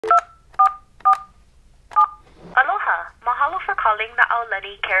calling the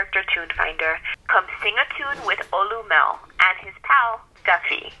Aulani character tune finder, come sing a tune with Olu Mel and his pal,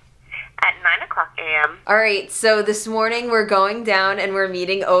 Duffy, at 9 o'clock a.m. All right, so this morning we're going down and we're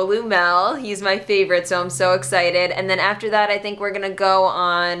meeting Olu Mel. He's my favorite, so I'm so excited. And then after that, I think we're going to go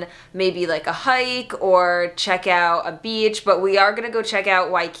on maybe like a hike or check out a beach, but we are going to go check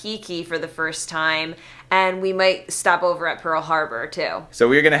out Waikiki for the first time. And we might stop over at Pearl Harbor, too. So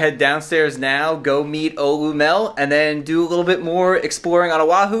we're going to head downstairs now, go meet Olu Mel, and then do a little bit more exploring on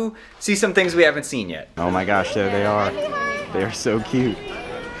Oahu, see some things we haven't seen yet. Oh my gosh, there they are. They're so cute.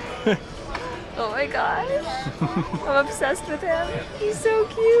 Oh my gosh. I'm obsessed with him. He's so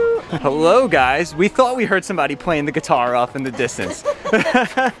cute. Hello, guys. We thought we heard somebody playing the guitar off in the distance.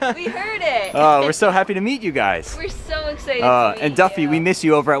 We heard it. Oh, we're so happy to meet you guys. We're so excited to meet And Duffy, you. we miss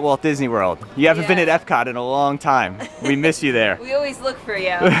you over at Walt Disney World. You haven't been at Epcot in a long time. We miss you there. We always look for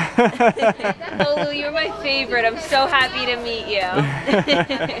you. Olu, you're my favorite. I'm so happy to meet you.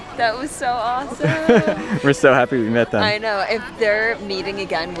 That was so awesome. We're so happy we met them. I know. If they're meeting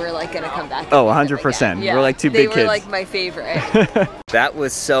again, we're like going to come back. Oh, 100%. Yeah. We're like two big kids. They were like my favorite. That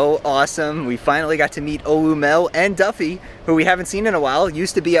was so awesome. We finally got to meet Olu Mel and Duffy, who we haven't seen in a while.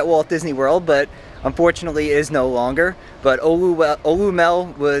 Used to be at Walt Disney World, but unfortunately is no longer. But Olu Mel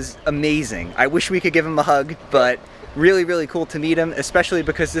was amazing. I wish we could give him a hug, but really, really cool to meet him, especially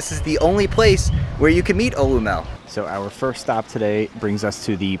because this is the only place where you can meet Olu Mel. So our first stop today brings us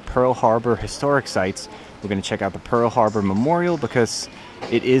to the Pearl Harbor historic sites. We're going to check out the Pearl Harbor Memorial because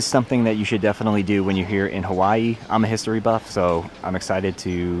it is something that you should definitely do when you're here in Hawaii. I'm a history buff, so I'm excited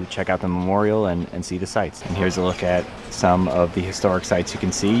to check out the memorial and see the sites. And here's a look at some of the historic sites you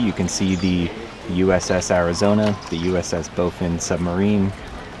can see. You can see the USS Arizona, the USS Bowfin submarine,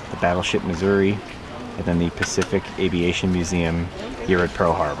 the battleship Missouri, and then the Pacific Aviation Museum here at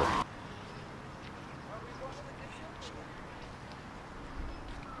Pearl Harbor.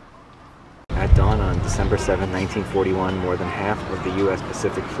 At dawn on December 7, 1941, more than half of the U.S.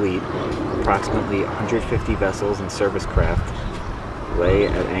 Pacific Fleet, approximately 150 vessels and service craft, lay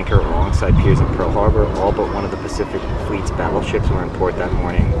at anchor alongside piers in Pearl Harbor. All but one of the Pacific Fleet's battleships were in port that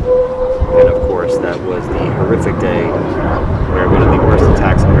morning. And of course, that was the horrific day where one of the worst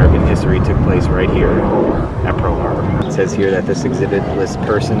attacks in American history took place right here at Pearl Harbor. It says here that this exhibit lists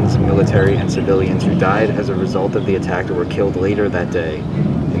persons, military and civilians, who died as a result of the attack or were killed later that day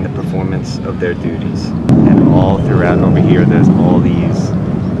in the performance of their duties. And all throughout over here, there's all these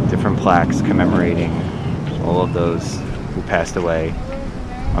different plaques commemorating all of those who passed away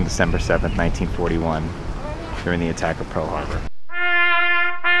on December 7th, 1941 during the attack of Pearl Harbor.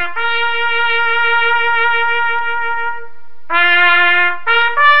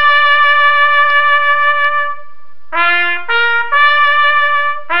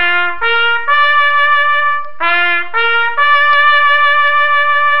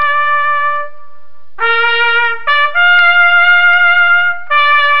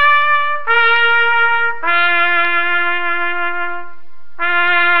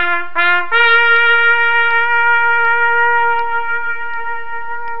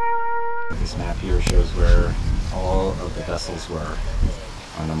 This map here shows where all of the vessels were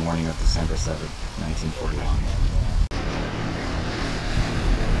on the morning of December 7th, 1941.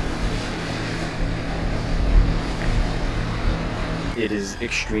 It is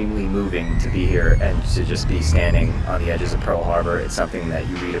extremely moving to be here and to just be standing on the edges of Pearl Harbor. It's something that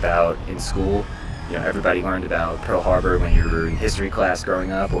you read about in school. You know, everybody learned about Pearl Harbor when you were in history class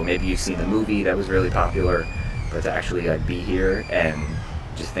growing up, or maybe you've seen the movie that was really popular. But to actually like be here and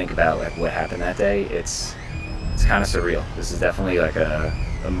just think about like what happened that day, it's kind of surreal. This is definitely like a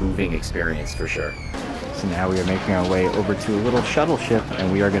moving experience for sure. So now we are making our way over to a little shuttle ship,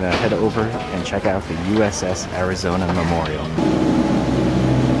 and we are going to head over and check out the USS Arizona Memorial.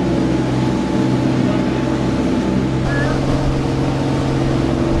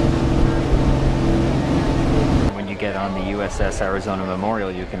 When you get on the USS Arizona Memorial,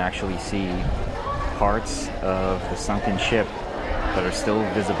 you can actually see parts of the sunken ship that are still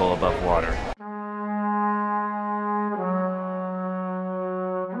visible above water.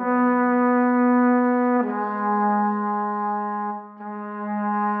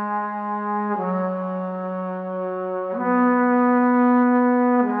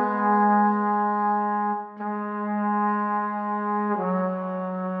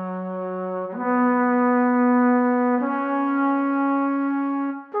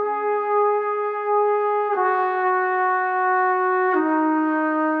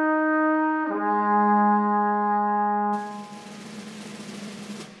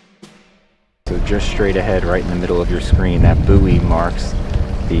 So just straight ahead, right in the middle of your screen, that buoy marks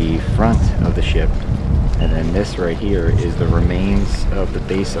the front of the ship, And then this right here is the remains of the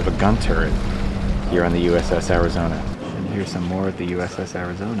base of a gun turret here on the USS Arizona. And here's some more of the USS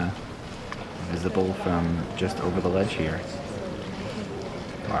Arizona, visible from just over the ledge here.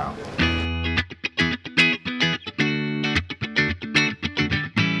 Wow.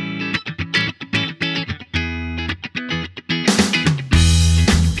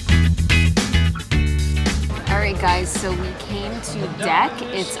 Guys, so we came to Deck.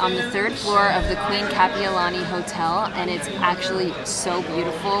 It's on the 3rd floor of the Queen Kapiolani Hotel, and it's actually so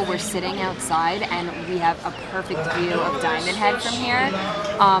beautiful. We're sitting outside and we have a perfect view of Diamond Head from here.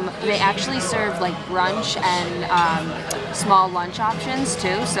 They actually serve like brunch and small lunch options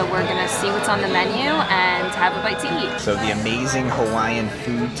too, so we're gonna see what's on the menu and have a bite to eat. So the amazing Hawaiian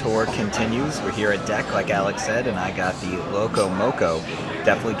food tour continues. We're here at Deck, like Alex said, and I got the Loco Moco.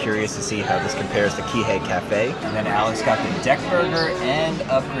 Definitely curious to see how this compares to Kihei Cafe. And then Alex got the Deck Burger and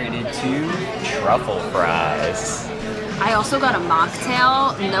upgraded to truffle fries. I also got a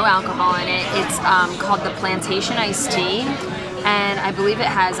mocktail, no alcohol in it. It's called the Plantation Iced Tea, and I believe it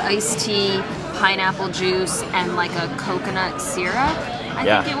has iced tea, pineapple juice, and like a coconut syrup. I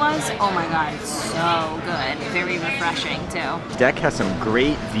think it was. Oh my god, it's so good. Very refreshing too. Deck has some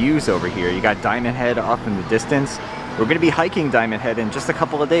great views over here. You got Diamond Head off in the distance. We're going to be hiking Diamond Head in just a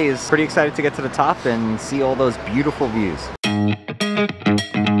couple of days. Pretty excited to get to the top and see all those beautiful views.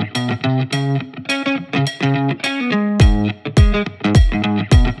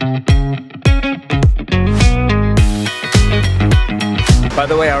 By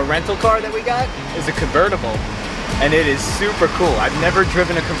the way, our rental car that we got is a convertible, and it is super cool. I've never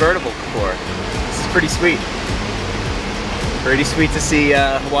driven a convertible before. This is pretty sweet. Pretty sweet to see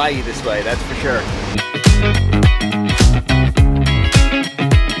Hawaii this way, that's for sure.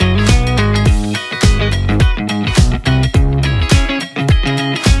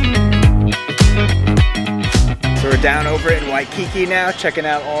 Down over in Waikiki now, checking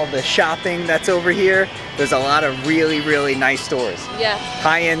out all the shopping that's over here. There's a lot of really, really nice stores. Yeah.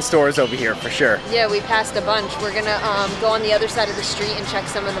 High-end stores over here for sure. Yeah, we passed a bunch. We're gonna go on the other side of the street and check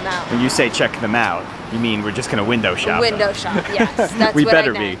some of them out. When you say check them out, you mean we're just gonna window shop? Window shop, yes. That's we what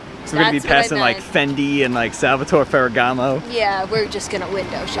better I meant. be. So we're gonna be passing like Fendi and like Salvatore Ferragamo. Yeah, we're just gonna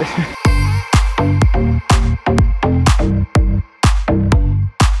window shop.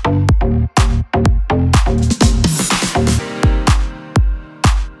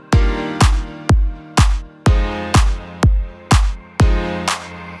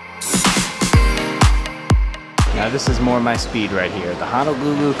 Now this is more my speed right here, the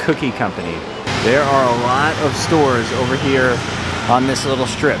Honolulu Cookie Company. There are a lot of stores over here on this little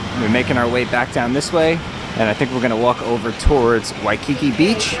strip. We're making our way back down this way, and I think we're gonna walk over towards Waikiki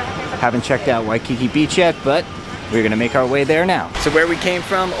Beach. Haven't checked out Waikiki Beach yet, but we're gonna make our way there now. So where we came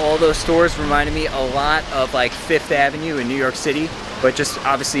from, all those stores reminded me a lot of like Fifth Avenue in New York City, but just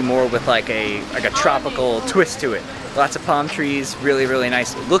obviously more with like a tropical twist to it. Lots of palm trees, really, really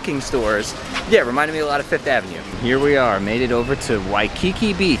nice looking stores. Yeah, reminded me a lot of Fifth Avenue. Here we are, made it over to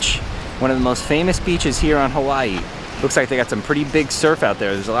Waikiki Beach, one of the most famous beaches here on Hawaii. Looks like they got some pretty big surf out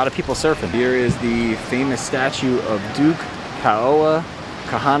there. There's a lot of people surfing. Here is the famous statue of Duke Kaoa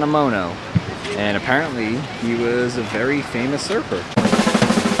Kahanamono, and apparently he was a very famous surfer.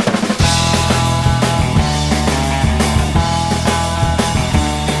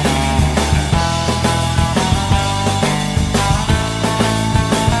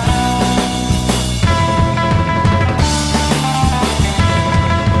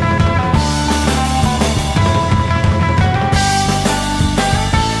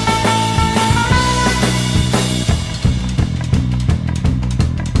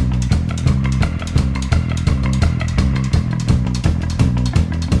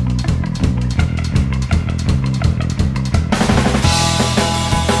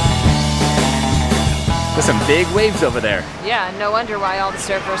 Some big waves over there. Yeah, no wonder why all the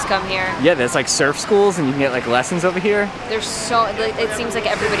surfers come here. Yeah, there's like surf schools and you can get like lessons over here. There's so, it seems like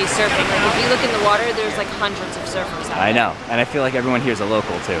everybody's surfing. Like if you look in the water, there's like hundreds of surfers out there. I know, and I feel like everyone here is a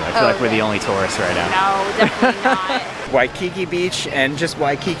local too. I feel like we're the only tourists right now. No, definitely not. Waikiki Beach and just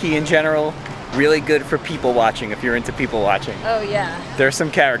Waikiki in general, really good for people watching if you're into people watching. Oh yeah. There's some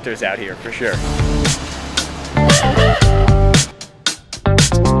characters out here for sure.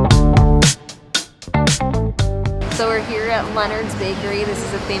 So we're here at Leonard's Bakery. This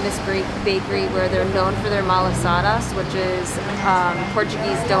is a famous bakery where they're known for their malasadas, which is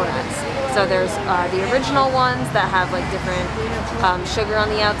Portuguese donuts. So there's the original ones that have like different sugar on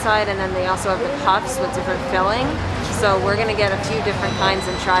the outside, and then they also have the puffs with different filling. So we're gonna get a few different kinds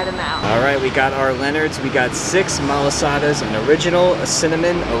and try them out. All right, we got our Leonards. We got 6 malasadas, an original, a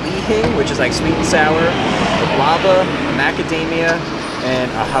cinnamon, a lihing, which is like sweet and sour, a guava, a macadamia, and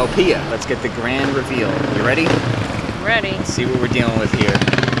a haupia. Let's get the grand reveal. You ready? Ready. Let's see what we're dealing with here.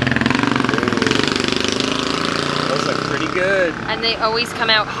 Ooh. Those look pretty good. And they always come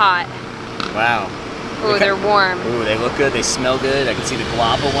out hot. Wow. Ooh, they're warm. Ooh, they look good. They smell good. I can see the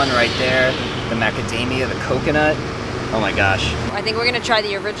guava one right there, the macadamia, the coconut. Oh my gosh. I think we're gonna try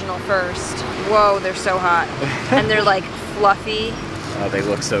the original first. Whoa, they're so hot. And they're like fluffy. Oh, they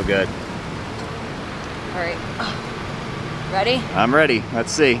look so good. All right. Ready? I'm ready.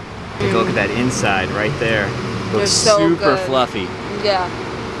 Let's see. Take a look at that inside right there. Looks so super good. fluffy. Yeah.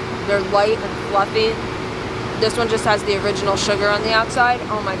 They're light and fluffy. This one just has the original sugar on the outside.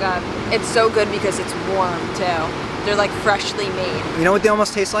 Oh my God. It's so good because it's warm too. They're like freshly made. You know what they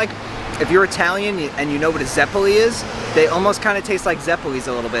almost taste like? If you're Italian and you know what a zeppoli is, they almost kind of taste like zeppolis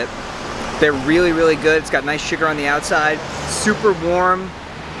a little bit. They're really, really good. It's got nice sugar on the outside, super warm,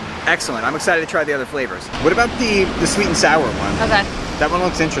 excellent. I'm excited to try the other flavors. What about the sweet and sour one? Okay. That one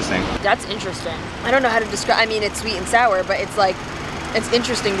looks interesting. That's interesting. I don't know how to describe, I mean, it's sweet and sour, but it's like, it's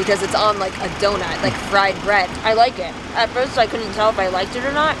interesting because it's on like a donut, like fried bread. I like it. At first I couldn't tell if I liked it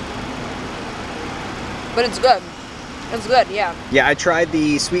or not, but it's good. It's good, yeah. Yeah, I tried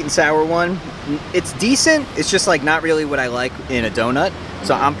the sweet and sour one. It's decent. It's just like not really what I like in a donut.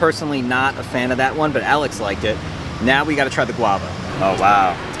 So I'm personally not a fan of that one, but Alex liked it. Now we got to try the guava. Oh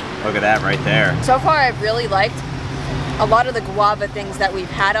wow, look at that right there. So far I've really liked a lot of the guava things that we've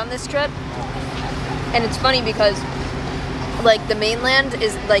had on this trip. And it's funny because like the mainland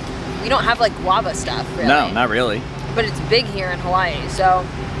is like, we don't have like guava stuff really. No, not really. But it's big here in Hawaii, so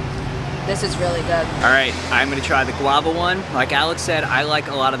this is really good. All right, I'm gonna try the guava one. Like Alex said, I like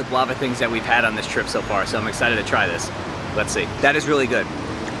a lot of the guava things that we've had on this trip so far, so I'm excited to try this. Let's see. That is really good.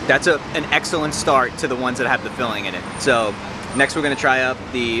 That's an excellent start to the ones that have the filling in it. So next we're gonna try up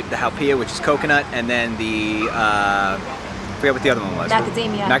the haupia, which is coconut, and then the, I forget what the other one was.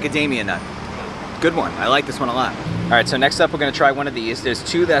 Macadamia. Macadamia nut. Good one, I like this one a lot. All right, so next up we're gonna try one of these. There's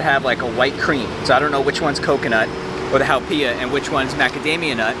 2 that have like a white cream. So I don't know which one's coconut or the haupia and which one's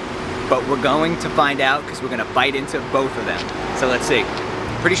macadamia nut, but we're going to find out because we're gonna bite into both of them. So let's see.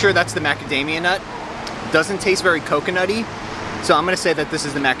 Pretty sure that's the macadamia nut. Doesn't taste very coconutty, so I'm gonna say that this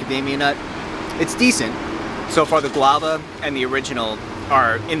is the macadamia nut. It's decent. So far the guava and the original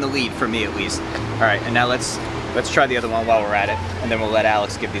are in the lead for me at least. All right, and now let's try the other one while we're at it, and then we'll let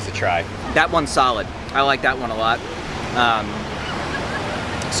Alex give these a try. That one's solid. I like that one a lot.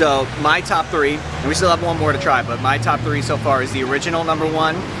 So my top 3, and we still have one more to try, but my top 3 so far is the original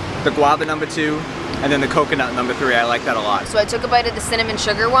 #1, the guava #2, and then the coconut #3. I like that a lot. So I took a bite of the cinnamon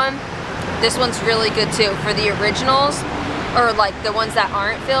sugar one. This one's really good too. For the originals, or like the ones that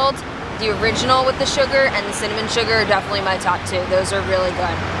aren't filled, the original with the sugar and the cinnamon sugar are definitely my top 2. Those are really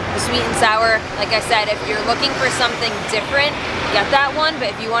good. The sweet and sour, like I said, if you're looking for something different, get that one, but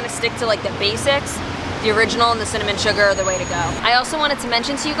if you want to stick to like the basics, the original and the cinnamon sugar are the way to go. I also wanted to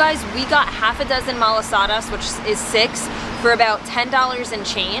mention to you guys, we got half a dozen malasadas, which is 6, for about $10 and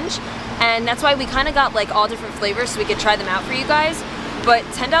change. And that's why we kind of got like all different flavors so we could try them out for you guys. But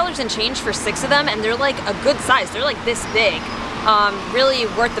 $10 and change for 6 of them, and they're like a good size. They're like this big. Really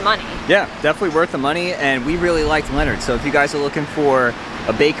worth the money. Yeah, definitely worth the money, and we really liked Leonard. So if you guys are looking for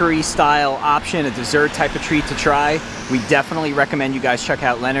a bakery style option, a dessert type of treat to try, we definitely recommend you guys check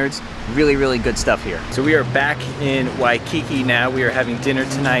out Leonard's. Really, really good stuff here. So we are back in Waikiki now. We are having dinner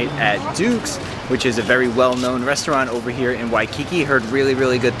tonight at Duke's, which is a very well-known restaurant over here in Waikiki. Heard really,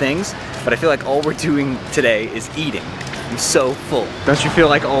 really good things, but I feel like all we're doing today is eating. I'm so full. Don't you feel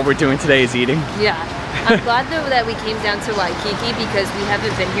like all we're doing today is eating? Yeah. I'm glad though that we came down to Waikiki because we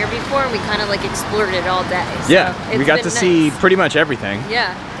haven't been here before and we kind of like explored it all day. So yeah, we got to see pretty much everything.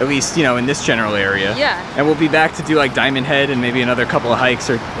 Yeah. At least, you know, in this general area. Yeah. And we'll be back to do like Diamond Head and maybe another couple of hikes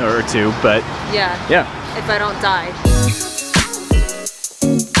or 2, but yeah. If I don't die.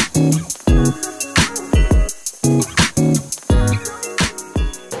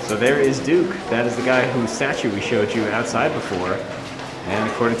 So there is Duke. That is the guy whose statue we showed you outside before. And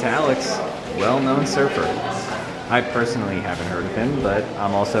according to Alex, well-known surfer. I personally haven't heard of him, but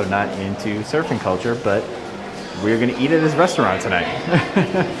I'm also not into surfing culture, but we're gonna eat at his restaurant tonight.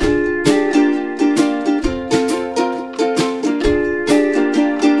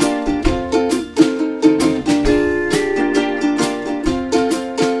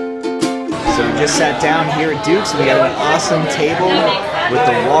 just sat down here at Duke's. We got an awesome table with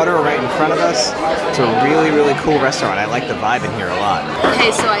the water right in front of us. It's a really, really cool restaurant. I like the vibe in here a lot. Okay,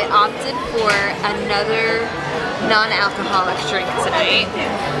 so I opted for another non-alcoholic drink tonight,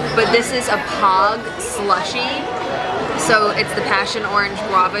 but this is a Pog slushy. So it's the passion orange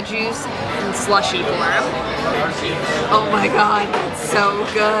guava juice in slushy form. Oh my god, it's so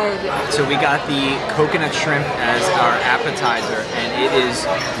good. So we got the coconut shrimp as our appetizer, and it is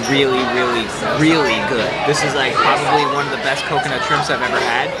really, really, really good. This is like probably one of the best coconut shrimps I've ever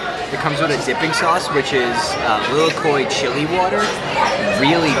had. It comes with a dipping sauce, which is Lilikoi chili water.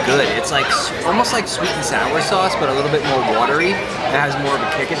 Really good. It's like almost like sweet and sour sauce, but a little bit more watery. It has more of a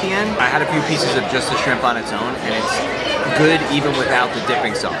kick at the end. I had a few pieces of just the shrimp on its own, and it's good even without the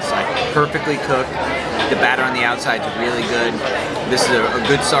dipping sauce. Like perfectly cooked. The batter on the outside is really good. This is a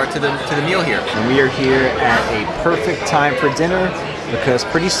good start to the meal here. And we are here at a perfect time for dinner because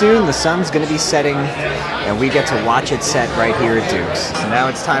pretty soon the sun's going to be setting and we get to watch it set right here at Duke's. So now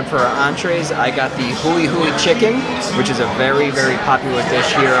it's time for our entrees. I got the huli huli chicken, which is a very, very popular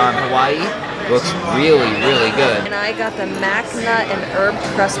dish here on Hawaii. Looks really, really good. And I got the mac nut and herb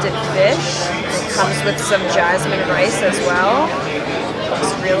crusted fish. It comes with some jasmine rice as well.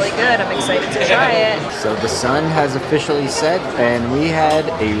 Looks really good. I'm excited to try it. So the sun has officially set and we had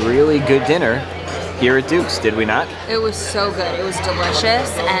a really good dinner here at Duke's, did we not? It was so good. It was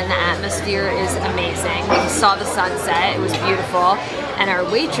delicious and the atmosphere is amazing. We saw the sunset. It was beautiful. And our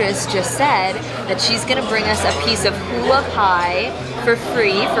waitress just said that she's gonna bring us a piece of hula pie for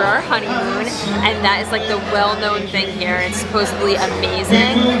free for our honeymoon, and that is like the well-known thing here. It's supposedly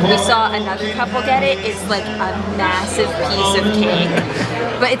amazing. We saw another couple get it. It's like a massive piece of cake,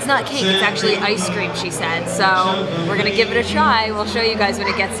 but it's not cake, it's actually ice cream, she said. So we're gonna give it a try. We'll show you guys when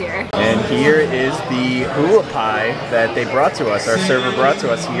it gets here. And here is the hula pie that they brought to us, our server brought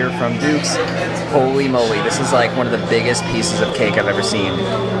to us here from Duke's. Holy moly, this is like one of the biggest pieces of cake I've ever seen.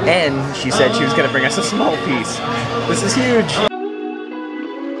 And she said she was gonna bring us a small piece. This is huge.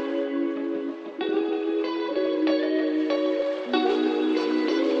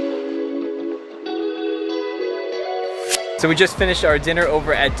 So we just finished our dinner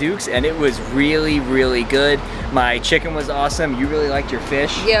over at Duke's and it was really, really good. My chicken was awesome. You really liked your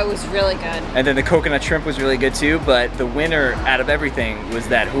fish. Yeah, it was really good. And then the coconut shrimp was really good too, but the winner out of everything was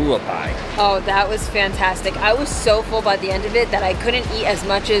that hula pie. Oh, that was fantastic. I was so full by the end of it that I couldn't eat as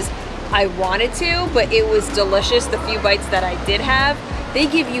much as I wanted to, but it was delicious. The few bites that I did have, they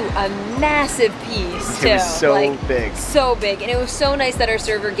give you a massive piece too. It was so like, big. So big. And it was so nice that our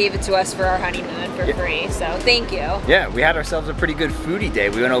server gave it to us for our honeymoon for free. So thank you. Yeah, we had ourselves a pretty good foodie day.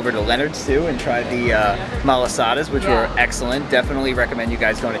 We went over to Leonard's too and tried the malasadas, which were excellent. Definitely recommend you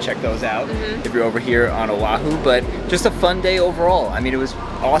guys going to check those out if you're over here on Oahu. But just a fun day overall. I mean, it was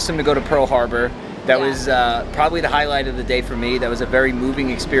awesome to go to Pearl Harbor. That was probably the highlight of the day for me. That was a very moving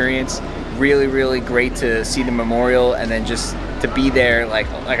experience. Really, really great to see the memorial and then just to be there, like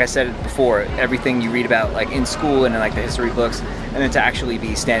I said before, everything you read about like in school and in like the history books, and then to actually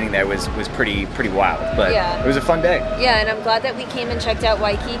be standing there was pretty wild. But it was a fun day. Yeah, and I'm glad that we came and checked out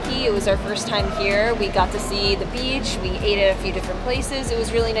Waikiki. It was our first time here. We got to see the beach. We ate at a few different places. It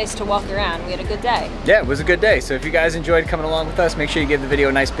was really nice to walk around. We had a good day. Yeah, it was a good day. So if you guys enjoyed coming along with us, make sure you give the video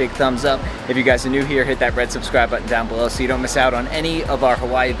a nice big thumbs up. If you guys are new here, hit that red subscribe button down below so you don't miss out on any of our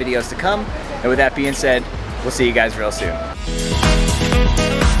Hawaii videos to come. And with that being said, we'll see you guys real soon.